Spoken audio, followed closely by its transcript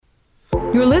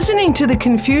You're listening to the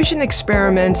Confusion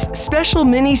Experiments special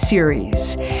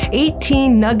mini-series,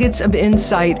 18 nuggets of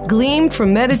insight gleaned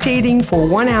from meditating for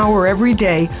 1 hour every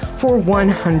day for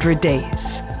 100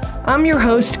 days. I'm your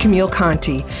host, Camille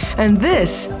Conti, and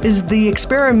this is the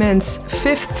experiment's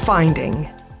fifth finding.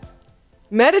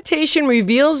 Meditation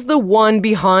reveals the one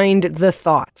behind the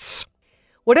thoughts.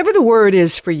 Whatever the word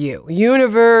is for you,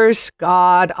 universe,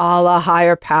 God, Allah,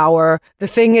 higher power, the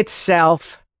thing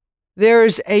itself,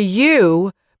 there's a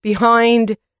you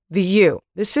behind the you.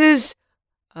 This is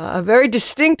a very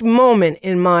distinct moment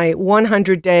in my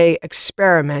 100-day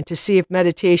experiment to see if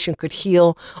meditation could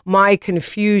heal my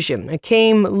confusion. It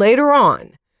came later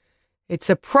on. It's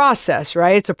a process,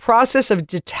 right? It's a process of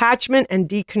detachment and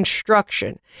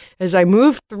deconstruction. As I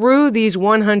moved through these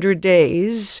 100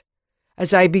 days,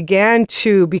 as I began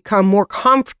to become more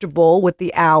comfortable with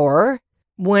the hour,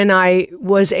 when I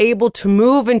was able to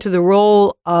move into the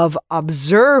role of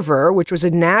observer, which was a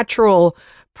natural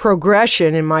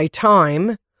progression in my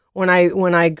time, when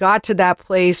I got to that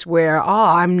place where,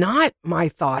 I'm not my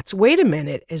thoughts. Wait a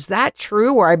minute, is that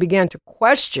true? Where I began to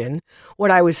question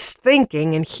what I was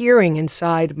thinking and hearing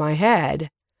inside my head.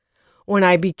 When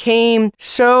I became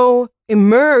so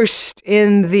immersed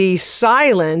in the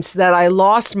silence that I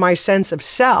lost my sense of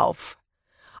self,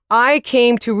 I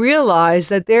came to realize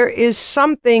that there is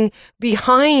something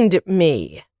behind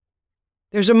me.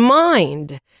 There's a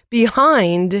mind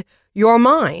behind your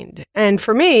mind. And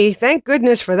for me, thank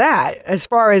goodness for that, as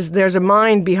far as there's a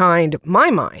mind behind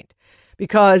my mind.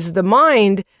 Because the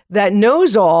mind that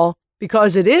knows all,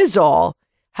 because it is all,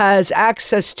 has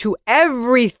access to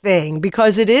everything,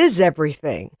 because it is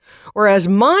everything. Whereas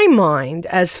my mind,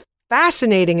 as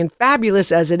fascinating and fabulous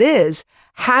as it is,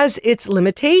 has its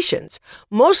limitations,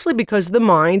 mostly because the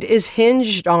mind is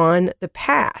hinged on the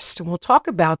past. And we'll talk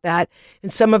about that in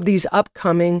some of these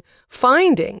upcoming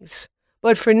findings.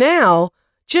 But for now,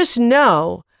 just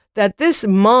know that this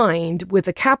mind with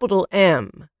a capital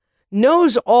M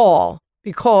knows all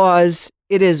because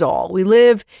it is all. We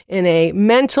live in a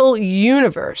mental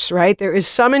universe, right? There is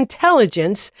some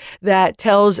intelligence that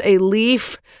tells a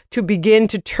leaf to begin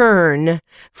to turn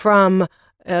from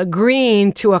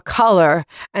green to a color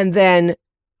and then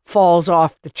falls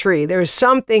off the tree. There is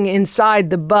something inside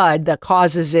the bud that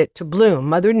causes it to bloom.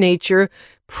 Mother Nature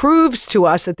proves to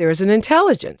us that there is an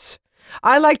intelligence.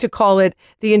 I like to call it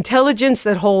the intelligence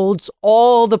that holds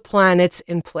all the planets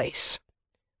in place.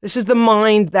 This is the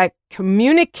mind that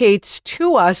communicates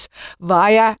to us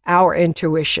via our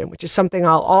intuition, which is something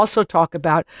I'll also talk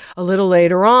about a little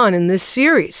later on in this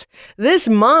series. This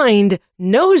mind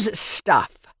knows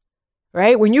stuff.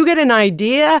 Right? When you get an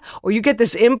idea or you get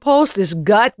this impulse, this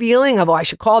gut feeling of, I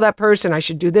should call that person, I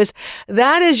should do this,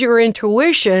 that is your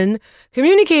intuition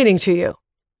communicating to you.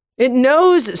 It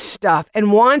knows stuff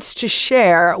and wants to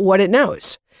share what it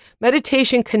knows.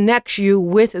 Meditation connects you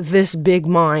with this big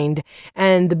mind,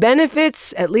 and the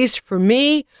benefits, at least for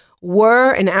me,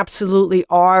 were and absolutely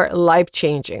are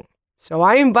life-changing. So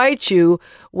I invite you,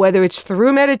 whether it's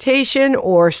through meditation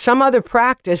or some other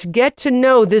practice, get to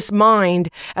know this mind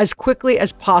as quickly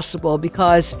as possible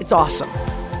because it's awesome.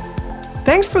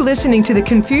 Thanks for listening to the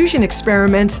Confusion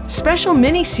Experiments special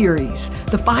mini-series,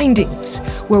 The Findings,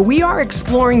 where we are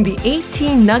exploring the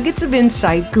 18 nuggets of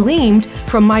insight gleaned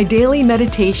from my daily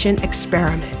meditation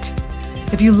experiment.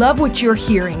 If you love what you're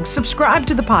hearing, subscribe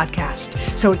to the podcast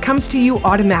so it comes to you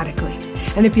automatically.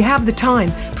 And if you have the time,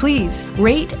 please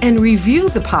rate and review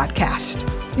the podcast.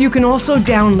 You can also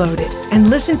download it and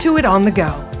listen to it on the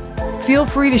go. Feel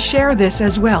free to share this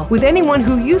as well with anyone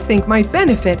who you think might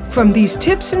benefit from these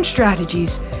tips and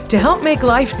strategies to help make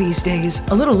life these days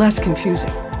a little less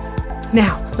confusing.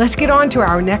 Now, let's get on to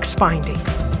our next finding.